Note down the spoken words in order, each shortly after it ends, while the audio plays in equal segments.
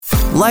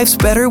Life's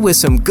better with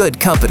some good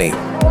company.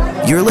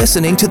 You're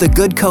listening to the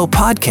Good Co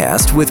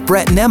podcast with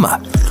Brett and Emma.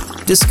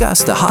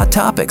 Discuss the hot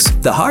topics,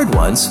 the hard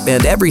ones,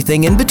 and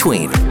everything in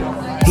between.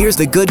 Here's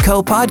the Good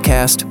Co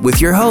podcast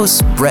with your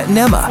hosts, Brett and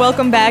Emma.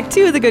 Welcome back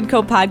to the Good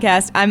Co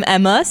podcast. I'm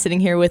Emma,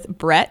 sitting here with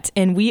Brett,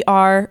 and we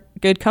are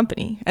good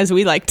company, as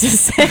we like to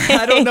say.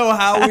 I don't know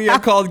how we are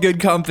called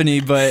good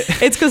company, but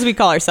it's because we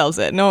call ourselves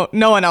it. No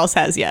one else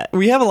has yet.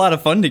 We have a lot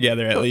of fun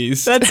together, at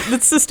least.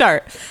 That's the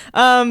start.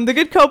 The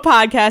Good Co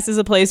podcast is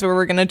a place where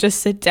we're going to just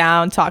sit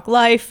down, talk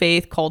life,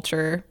 faith,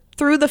 culture,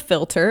 through the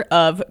filter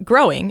of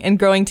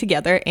growing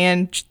together,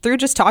 and through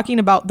just talking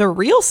about the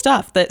real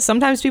stuff that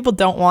sometimes people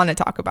don't want to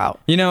talk about.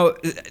 You know,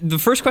 the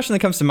first question that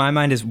comes to my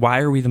mind is, why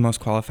are we the most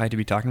qualified to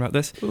be talking about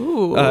this?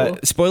 Ooh.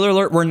 Spoiler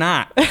alert, we're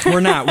not.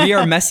 We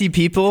are messy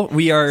people.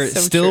 We are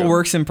still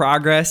works in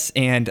progress,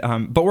 and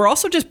but we're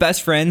also just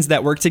best friends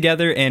that work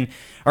together and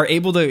are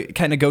able to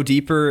kind of go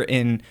deeper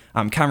in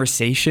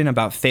conversation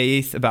about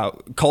faith,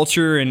 about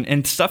culture,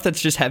 and stuff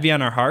that's just heavy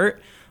on our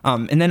heart.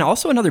 And then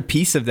also another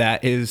piece of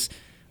that is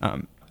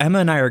Emma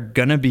and I are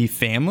gonna be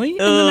family in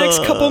the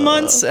next couple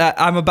months.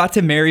 I'm about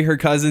to marry her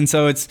cousin,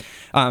 so it's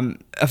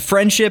a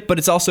friendship, but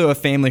it's also a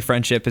family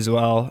friendship as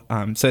well.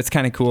 So it's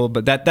kind of cool.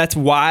 But that's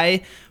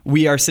why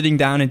we are sitting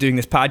down and doing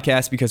this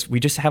podcast, because we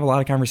just have a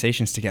lot of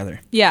conversations together.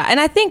 Yeah, and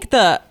I think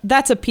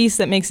that's a piece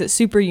that makes it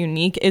super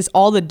unique is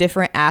all the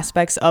different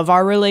aspects of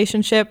our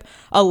relationship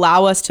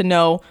allow us to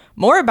know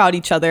more about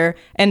each other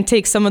and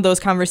take some of those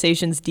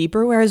conversations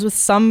deeper. Whereas with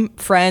some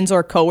friends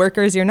or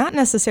coworkers, you're not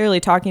necessarily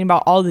talking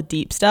about all the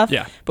deep stuff.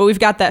 Yeah. But we've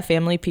got that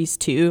family piece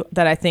too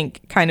that I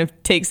think kind of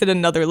takes it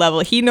another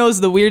level. He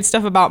knows the weird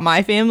stuff about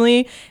my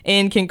family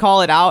and can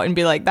call it out and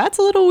be like, that's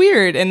a little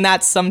weird. And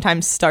that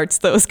sometimes starts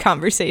those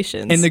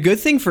conversations. And the good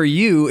thing for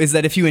you is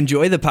that if you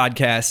enjoy the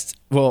podcast,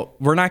 well,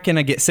 we're not going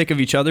to get sick of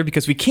each other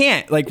because we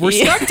can't. Like, we're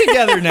stuck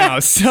together now.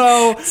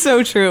 So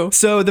true.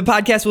 So the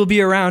podcast will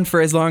be around for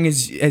as long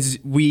as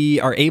we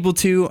are able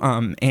to,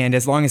 and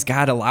as long as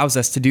God allows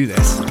us to do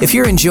this. If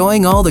you're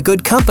enjoying all the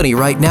good company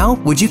right now,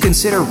 would you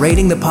consider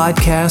rating the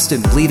podcast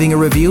and leaving a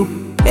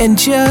review? And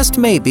just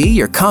maybe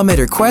your comment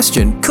or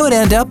question could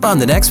end up on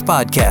the next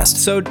podcast.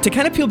 So to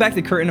kind of peel back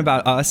the curtain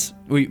about us,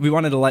 we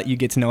wanted to let you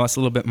get to know us a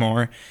little bit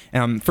more.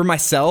 For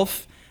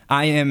myself,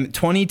 I am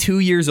 22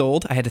 years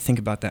old. I had to think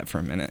about that for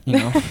a minute, you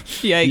know.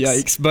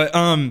 Yikes. But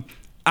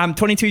I'm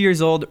 22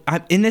 years old.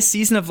 I'm in this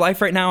season of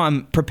life right now.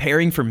 I'm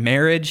preparing for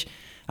marriage.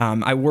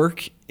 I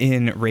work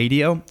in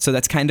radio, so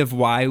that's kind of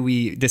why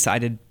we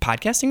decided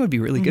podcasting would be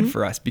really good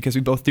for us, because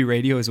we both do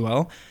radio as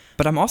well.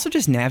 But I'm also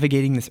just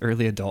navigating this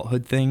early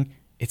adulthood thing.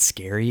 It's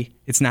scary.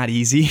 It's not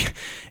easy.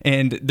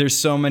 And there's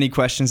so many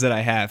questions that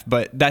I have,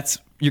 but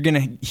you're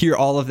going to hear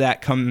all of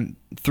that come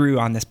through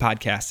on this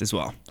podcast as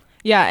well.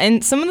 Yeah,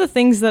 and some of the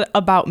things that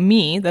about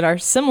me that are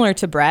similar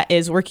to Brett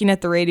is working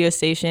at the radio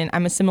station.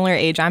 I'm a similar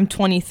age. I'm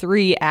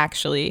 23,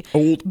 actually.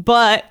 Old.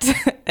 But,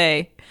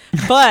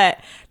 but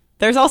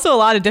there's also a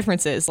lot of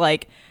differences.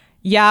 Like,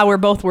 yeah, we're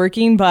both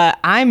working, but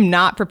I'm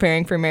not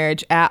preparing for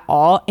marriage at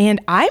all.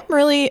 And I'm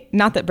really,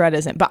 not that Brett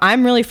isn't, but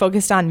I'm really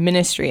focused on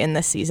ministry in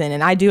this season.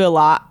 And I do a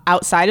lot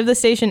outside of the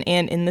station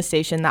and in the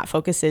station that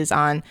focuses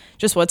on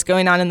just what's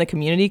going on in the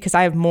community, because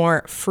I have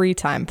more free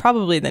time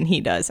probably than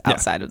he does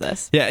outside of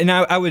this. Yeah, and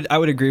I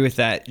would agree with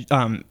that.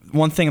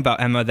 One thing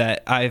about Emma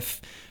that I've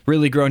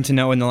really grown to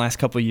know in the last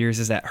couple of years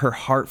is that her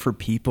heart for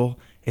people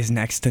is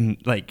next to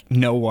like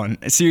no one.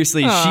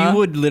 Seriously, She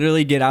would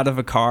literally get out of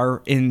a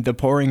car in the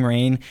pouring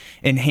rain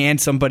and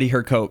hand somebody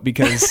her coat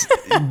because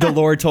the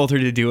Lord told her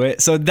to do it.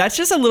 So that's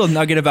just a little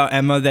nugget about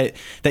Emma that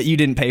you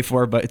didn't pay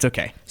for, but it's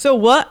okay. So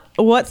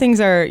what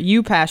things are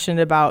you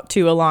passionate about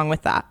too along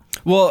with that?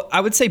 Well, I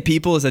would say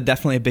people is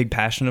definitely a big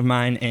passion of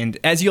mine. And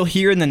as you'll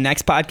hear in the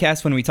next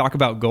podcast when we talk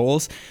about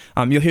goals,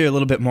 you'll hear a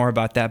little bit more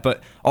about that.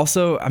 But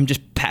also, I'm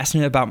just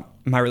passionate about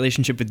my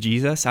relationship with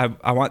Jesus.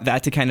 I want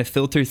that to kind of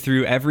filter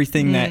through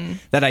everything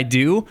that I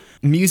do.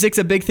 Music's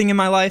a big thing in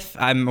my life.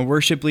 I'm a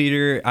worship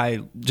leader.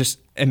 I just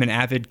am an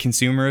avid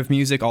consumer of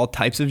music, all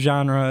types of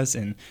genres,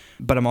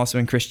 but I'm also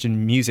in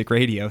Christian music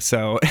radio.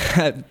 So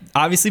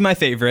obviously my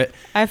favorite.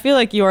 I feel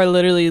like you are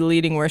literally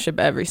leading worship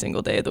every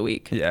single day of the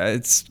week. Yeah,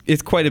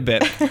 it's quite a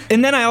bit.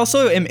 And then I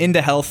also am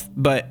into health,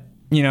 but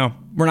you know,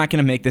 we're not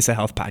going to make this a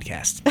health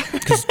podcast.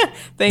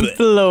 Thank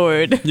the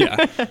Lord.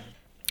 Yeah.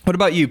 What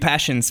about you?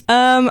 Passions?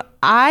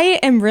 I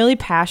am really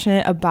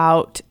passionate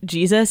about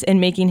Jesus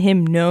and making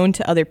him known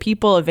to other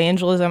people.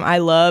 Evangelism. I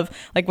love,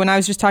 like when I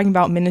was just talking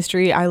about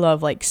ministry, I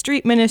love like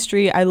street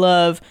ministry. I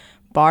love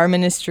bar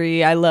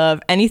ministry. I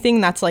love anything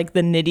that's like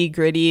the nitty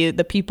gritty,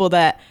 the people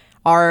that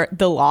are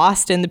the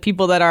lost and the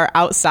people that are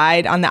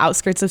outside on the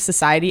outskirts of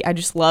society. I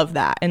just love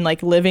that. And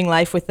like living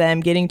life with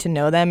them, getting to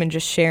know them and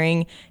just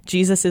sharing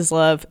Jesus's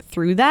love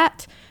through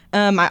that.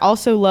 I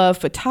also love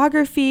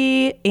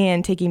photography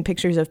and taking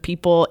pictures of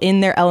people in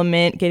their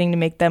element, getting to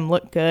make them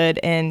look good,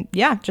 and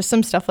yeah, just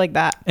some stuff like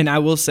that. And I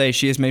will say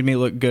she has made me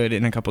look good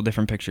in a couple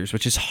different pictures,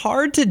 which is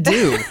hard to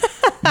do.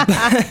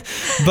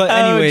 But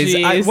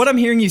anyways, what I'm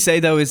hearing you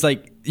say though is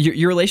like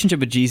your relationship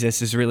with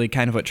Jesus is really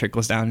kind of what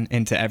trickles down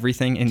into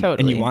everything, and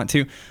Totally. you want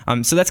to.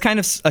 So that's kind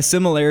of a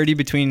similarity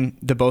between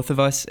the both of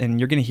us, and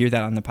you're going to hear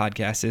that on the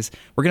podcast. Is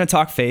we're going to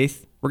talk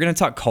faith, we're going to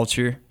talk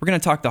culture, we're going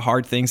to talk the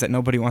hard things that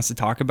nobody wants to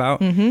talk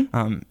about,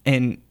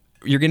 and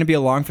you're going to be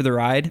along for the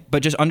ride.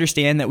 But just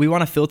understand that we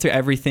want to filter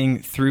everything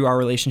through our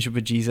relationship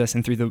with Jesus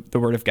and through the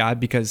Word of God,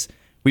 because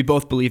we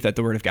both believe that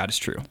the Word of God is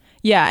true.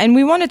 Yeah, and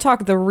we want to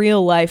talk the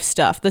real life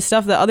stuff, the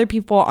stuff that other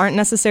people aren't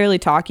necessarily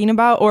talking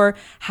about, or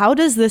how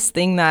does this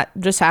thing that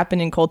just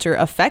happened in culture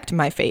affect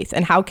my faith,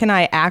 and how can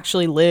I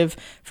actually live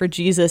for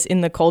Jesus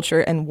in the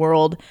culture and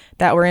world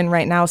that we're in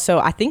right now? So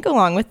I think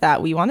along with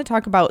that, we want to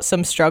talk about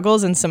some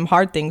struggles and some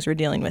hard things we're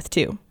dealing with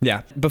too.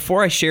 Yeah.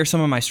 Before I share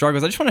some of my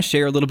struggles, I just want to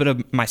share a little bit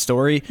of my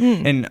story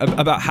and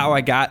about how I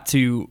got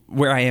to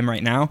where I am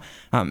right now.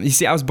 You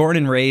see, I was born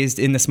and raised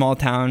in the small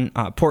town,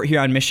 Port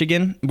Huron,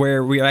 Michigan,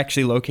 where we are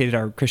actually located.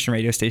 Our Christian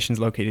radio station is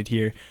located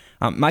here.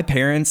 My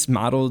parents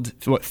modeled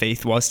what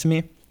faith was to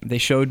me. They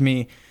showed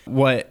me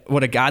what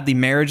a godly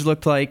marriage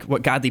looked like,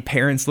 what godly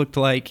parents looked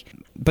like.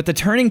 But the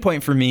turning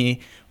point for me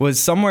was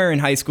somewhere in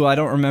high school. I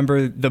don't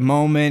remember the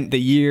moment,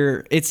 the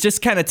year. It's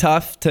just kind of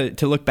tough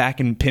to look back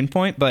and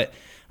pinpoint. But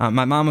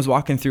my mom was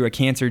walking through a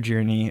cancer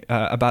journey,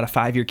 about a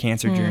 5-year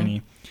cancer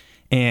journey.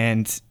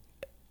 And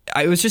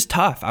it was just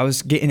tough. I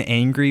was getting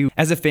angry.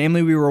 As a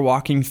family, we were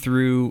walking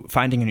through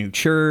finding a new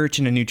church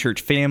and a new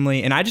church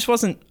family. And I just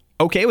wasn't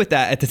okay with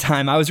that at the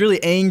time. I was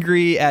really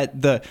angry at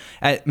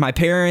my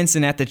parents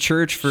and at the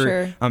church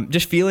for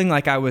just feeling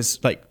like I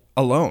was like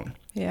alone.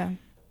 Yeah.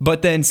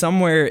 But then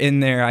somewhere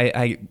in there,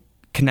 I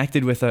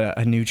connected with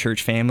a new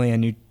church family, a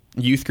new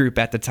youth group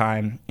at the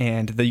time.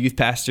 And the youth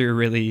pastor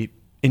really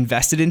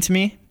invested into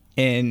me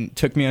and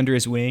took me under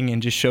his wing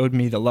and just showed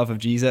me the love of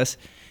Jesus.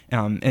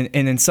 And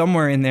then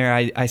somewhere in there,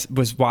 I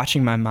was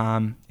watching my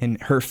mom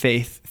and her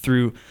faith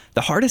through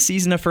the hardest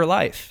season of her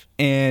life.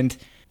 And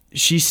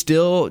she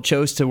still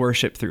chose to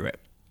worship through it.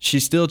 She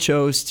still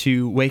chose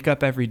to wake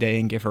up every day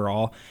and give her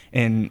all,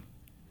 and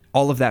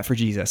all of that for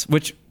Jesus,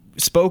 which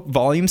spoke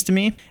volumes to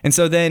me. And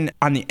so then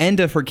on the end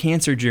of her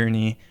cancer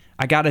journey,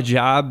 I got a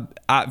job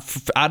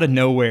out of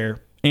nowhere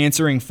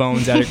answering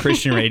phones at a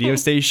Christian radio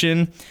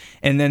station.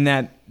 And then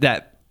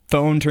that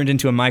phone turned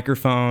into a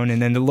microphone.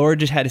 And then the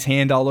Lord just had his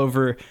hand all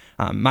over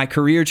my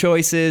career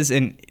choices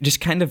and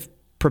just kind of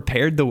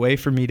prepared the way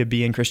for me to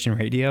be in Christian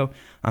radio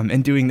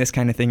and doing this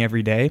kind of thing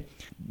every day.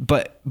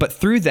 But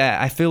through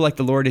that, I feel like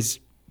the Lord has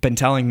been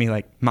telling me,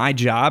 like, my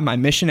job, my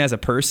mission as a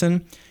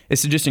person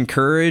is to just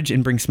encourage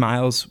and bring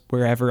smiles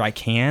wherever I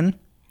can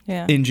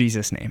in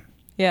Jesus' name.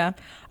 Yeah.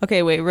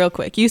 Okay, wait, real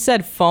quick. You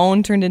said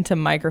phone turned into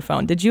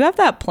microphone. Did you have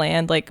that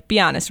planned? Like, be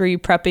honest, were you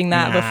prepping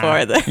that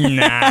before?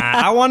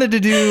 I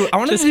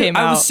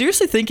was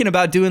seriously thinking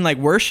about doing like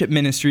worship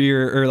ministry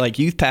or like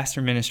youth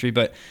pastor ministry,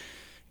 but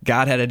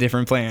God had a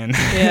different plan.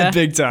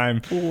 Big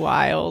time.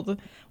 Wild.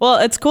 Well,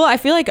 it's cool. I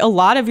feel like a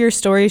lot of your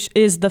story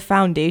is the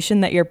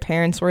foundation that your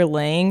parents were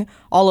laying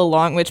all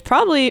along, which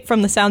probably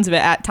from the sounds of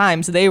it at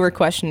times they were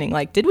questioning,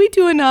 like, did we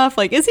do enough?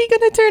 Like, is he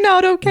going to turn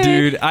out okay?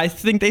 Dude, I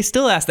think they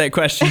still ask that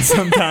question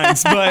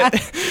sometimes, but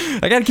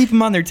I got to keep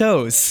them on their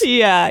toes.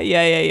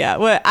 Yeah.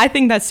 Well, I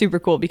think that's super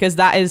cool because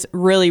that is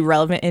really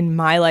relevant in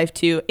my life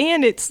too.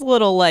 And it's a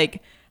little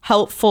like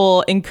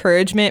helpful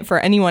encouragement for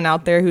anyone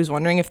out there who's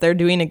wondering if they're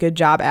doing a good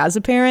job as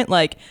a parent.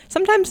 Like,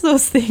 sometimes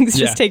those things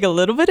just take a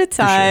little bit of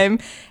time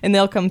and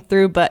they'll come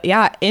through. But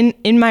yeah,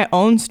 in my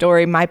own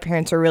story, my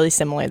parents were really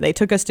similar. They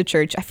took us to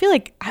church. I feel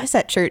like I was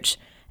at church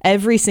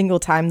every single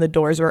time the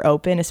doors were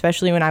open,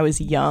 especially when I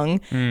was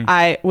young.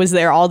 I was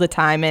there all the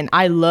time and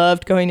I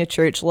loved going to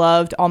church,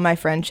 loved all my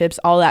friendships,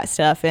 all that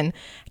stuff. And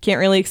I can't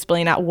really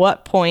explain at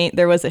what point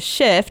there was a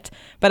shift,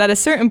 but at a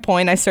certain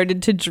point I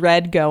started to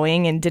dread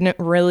going and didn't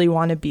really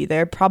want to be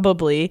there.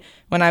 Probably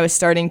when I was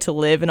starting to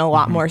live in a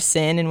lot more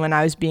sin and when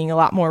I was being a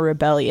lot more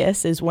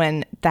rebellious is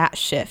when that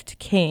shift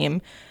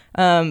came.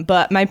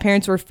 But my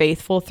parents were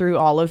faithful through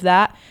all of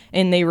that,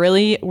 and they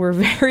really were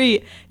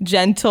very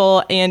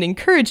gentle and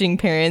encouraging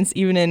parents,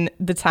 even in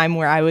the time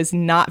where I was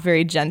not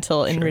very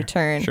gentle in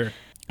return.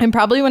 And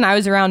probably when I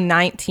was around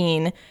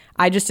 19,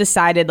 I just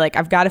decided, like,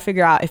 I've got to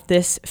figure out if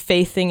this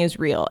faith thing is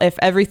real, if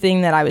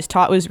everything that I was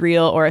taught was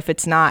real, or if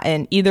it's not.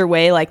 And either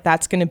way, like,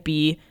 that's going to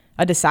be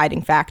a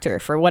deciding factor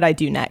for what I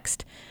do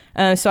next.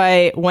 So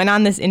I went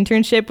on this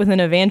internship with an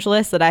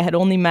evangelist that I had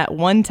only met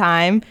one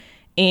time.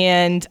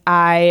 And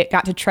I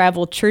got to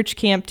travel church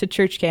camp to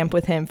church camp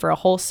with him for a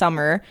whole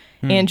summer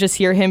and just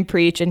hear him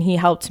preach. And he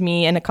helped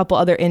me and a couple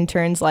other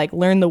interns like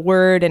learn the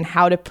word and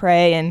how to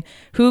pray and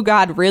who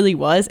God really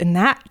was. And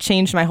that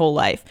changed my whole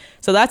life.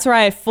 So that's where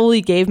I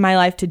fully gave my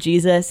life to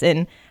Jesus.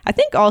 And I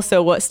think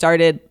also what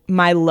started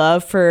my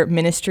love for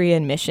ministry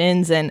and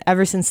missions. And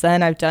ever since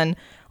then, I've done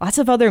lots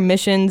of other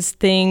missions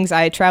things.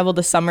 I traveled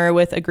a summer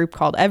with a group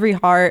called Every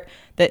Heart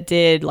that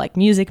did like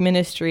music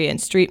ministry and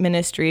street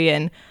ministry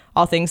and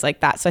all things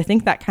like that. So I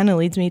think that kind of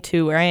leads me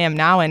to where I am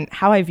now and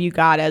how I view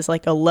God as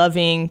like a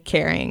loving,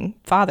 caring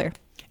father.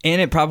 And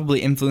it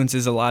probably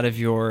influences a lot of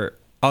your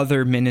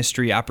other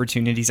ministry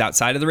opportunities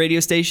outside of the radio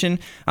station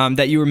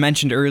that you were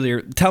mentioned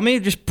earlier. Tell me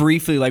just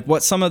briefly, like,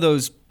 what some of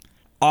those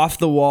off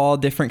the wall,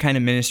 different kind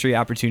of ministry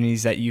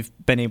opportunities that you've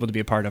been able to be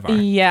a part of are.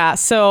 Yeah,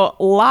 so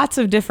lots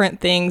of different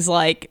things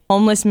like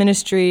homeless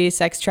ministry,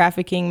 sex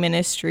trafficking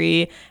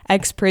ministry,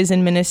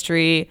 ex-prison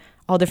ministry,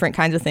 all different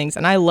kinds of things.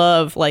 And I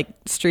love like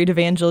street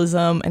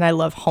evangelism, and I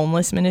love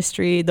homeless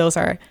ministry. Those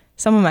are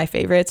some of my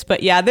favorites.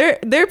 But yeah,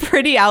 they're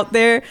pretty out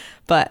there,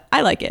 but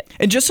I like it.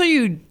 And just so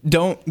you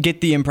don't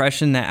get the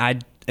impression that I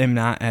am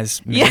not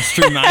as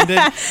ministry minded.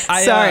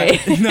 Sorry.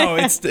 No,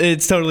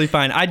 it's totally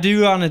fine. I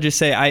do want to just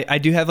say I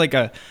do have like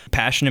a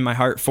passion in my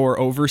heart for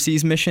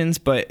overseas missions,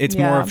 but it's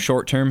more of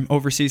short-term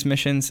overseas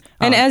missions.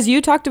 And as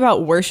you talked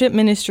about worship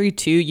ministry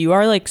too, you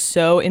are like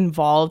so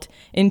involved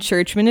in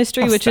church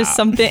ministry, which is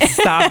something.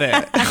 Stop it.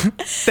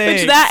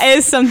 Which that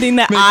is something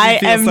that I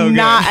am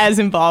not as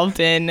involved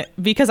in,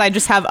 because I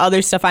just have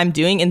other stuff I'm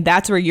doing, and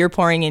that's where you're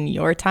pouring in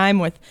your time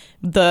with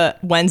the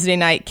Wednesday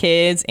night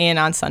kids and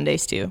on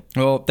Sundays too.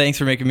 Well, thanks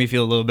for making me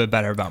feel a little bit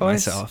better about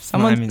myself.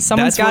 Someone's got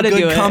to do it. That's what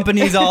good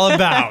company's all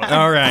about.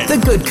 All right. The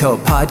Good Co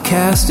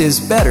podcast is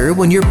better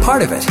when you're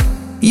part of it.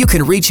 You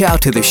can reach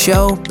out to the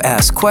show,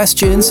 ask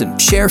questions,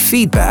 and share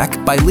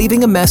feedback by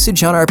leaving a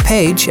message on our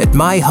page at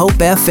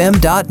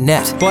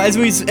myhopefm.net. Well, as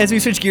we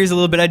switch gears a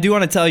little bit, I do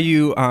want to tell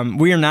you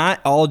we are not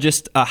all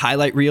just a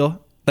highlight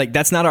reel. Like,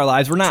 that's not our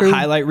lives. We're not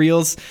highlight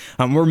reels.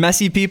 We're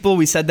messy people.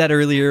 We said that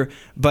earlier.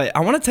 But I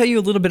want to tell you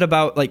a little bit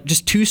about like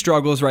just two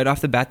struggles right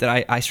off the bat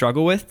that I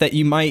struggle with that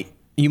you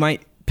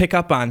might pick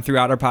up on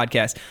throughout our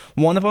podcast.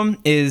 One of them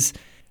is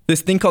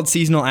this thing called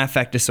seasonal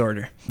affect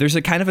disorder. There's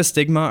a kind of a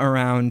stigma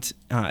around,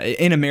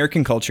 in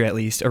American culture at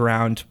least,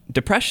 around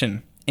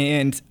depression.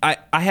 And I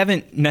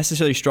haven't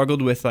necessarily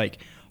struggled with like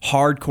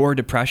hardcore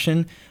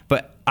depression,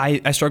 but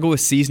I struggle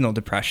with seasonal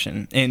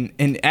depression.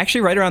 And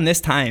actually right around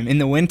this time, in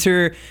the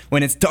winter,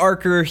 when it's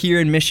darker here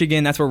in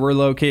Michigan, that's where we're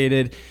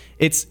located,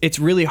 it's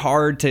really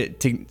hard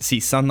to see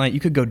sunlight. You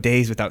could go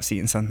days without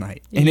seeing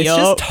sunlight. And it's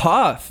just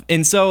tough.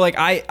 And so like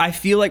I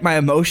feel like my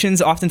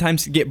emotions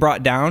oftentimes get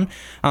brought down.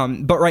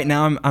 But right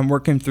now I'm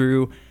working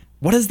through,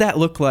 what does that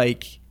look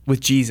like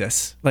with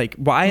Jesus? Like,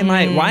 why am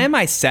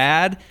I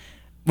sad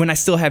when I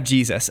still have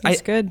Jesus?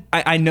 That's good.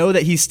 I know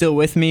that he's still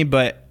with me,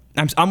 but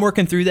I'm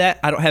working through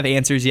that. I don't have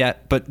answers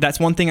yet, but that's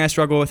one thing I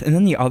struggle with. And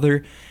then the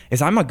other is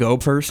I'm a go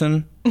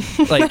person.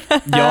 Like,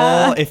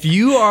 y'all, if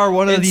you are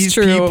one of these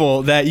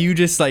people that you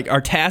just like are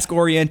task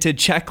oriented,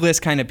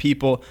 checklist kind of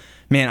people,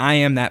 man, I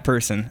am that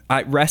person.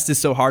 Rest is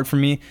so hard for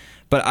me.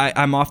 But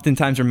I'm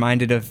oftentimes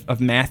reminded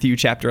of Matthew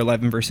chapter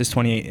 11, verses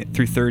 28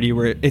 through 30,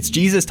 where it's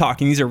Jesus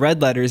talking. These are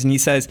red letters. And he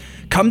says,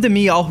 "Come to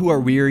me, all who are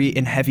weary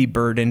and heavy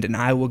burdened, and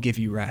I will give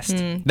you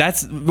rest."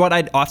 That's what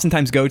I'd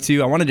oftentimes go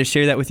to. I wanted to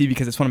share that with you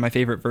because it's one of my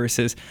favorite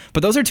verses.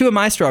 But those are two of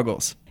my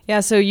struggles. Yeah,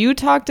 so you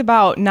talked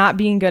about not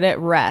being good at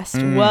rest.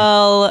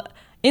 Well,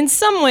 in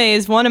some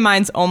ways, one of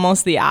mine's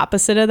almost the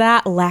opposite of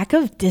that. Lack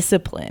of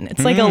discipline.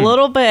 It's like a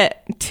little bit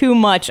too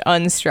much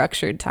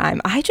unstructured time.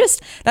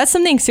 That's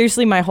something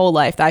seriously my whole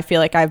life that I feel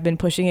like I've been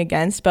pushing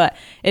against, but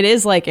it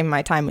is like in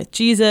my time with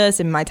Jesus,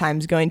 in my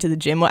times going to the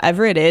gym,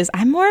 whatever it is,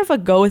 I'm more of a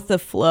go with the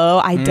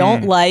flow. I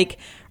don't like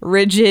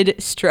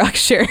rigid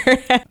structure.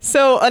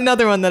 So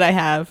another one that I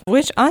have,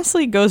 which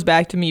honestly goes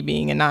back to me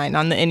being a 9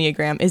 on the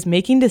Enneagram, is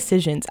making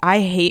decisions.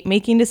 I hate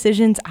making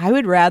decisions. I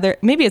would rather,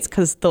 maybe it's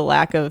because the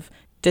lack of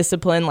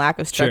discipline, lack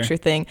of structure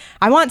thing.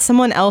 I want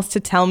someone else to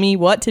tell me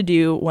what to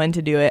do, when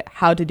to do it,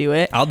 how to do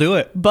it. I'll do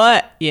it.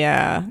 But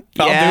I'll do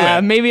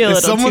it. Maybe a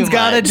little too much. If someone's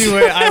got to do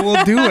it, I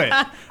will do it.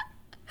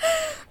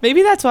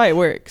 Maybe that's why it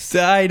works.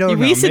 I don't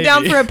know. We sit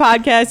down for a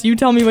podcast, you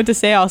tell me what to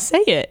say, I'll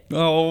say it.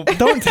 Oh,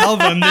 don't tell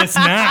them this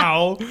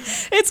now.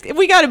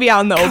 We got to be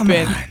out in the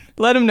open.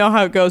 Let them know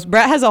how it goes.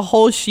 Brett has a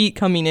whole sheet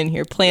coming in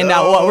here, planned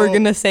out what we're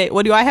going to say.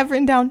 What do I have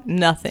written down?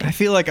 Nothing. I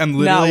feel like I'm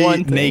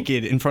literally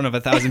naked in front of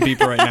 1,000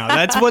 people right now.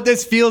 That's what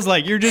this feels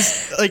like. You're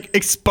just like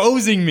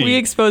exposing me. We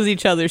expose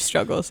each other's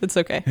struggles. It's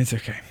okay. It's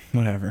okay.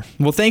 Whatever.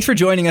 Well, thanks for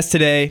joining us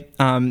today.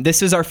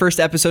 This is our first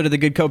episode of the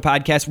Good Co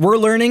podcast. We're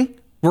learning.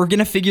 We're going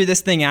to figure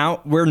this thing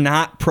out. We're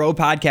not pro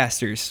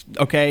podcasters,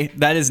 okay?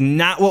 That is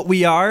not what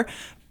we are.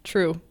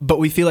 True. But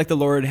we feel like the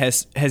Lord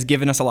has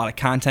given us a lot of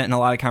content and a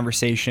lot of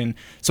conversation.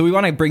 So we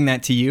want to bring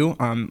that to you,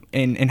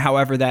 and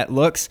however that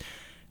looks.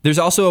 There's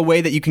also a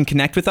way that you can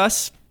connect with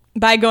us.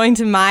 By going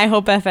to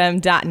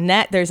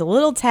myhopefm.net, there's a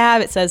little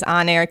tab. It says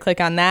on air. Click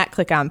on that.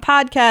 Click on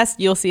podcast.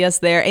 You'll see us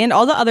there and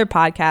all the other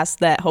podcasts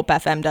that Hope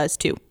FM does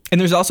too. And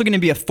there's also going to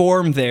be a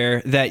form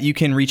there that you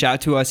can reach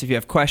out to us if you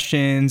have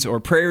questions or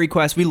prayer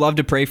requests. We love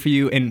to pray for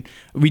you. And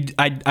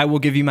I will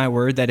give you my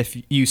word that if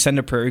you send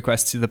a prayer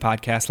request to the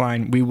podcast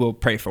line, we will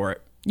pray for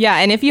it. Yeah,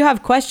 and if you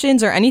have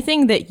questions or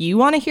anything that you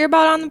want to hear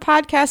about on the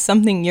podcast,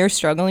 something you're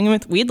struggling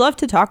with, we'd love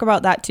to talk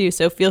about that too.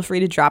 So feel free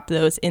to drop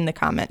those in the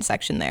comment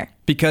section there.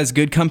 Because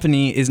good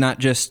company is not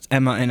just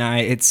Emma and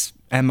I, it's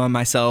Emma,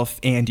 myself,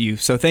 and you.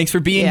 So thanks for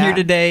being here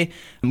today.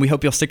 And we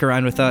hope you'll stick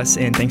around with us.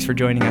 And thanks for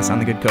joining us on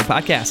the Good Co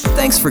podcast.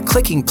 Thanks for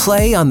clicking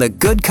play on the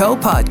Good Co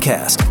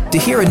podcast. To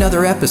hear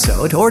another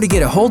episode or to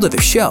get a hold of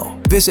the show,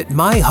 visit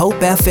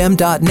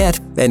myhopefm.net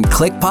and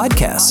click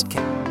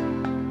podcasts.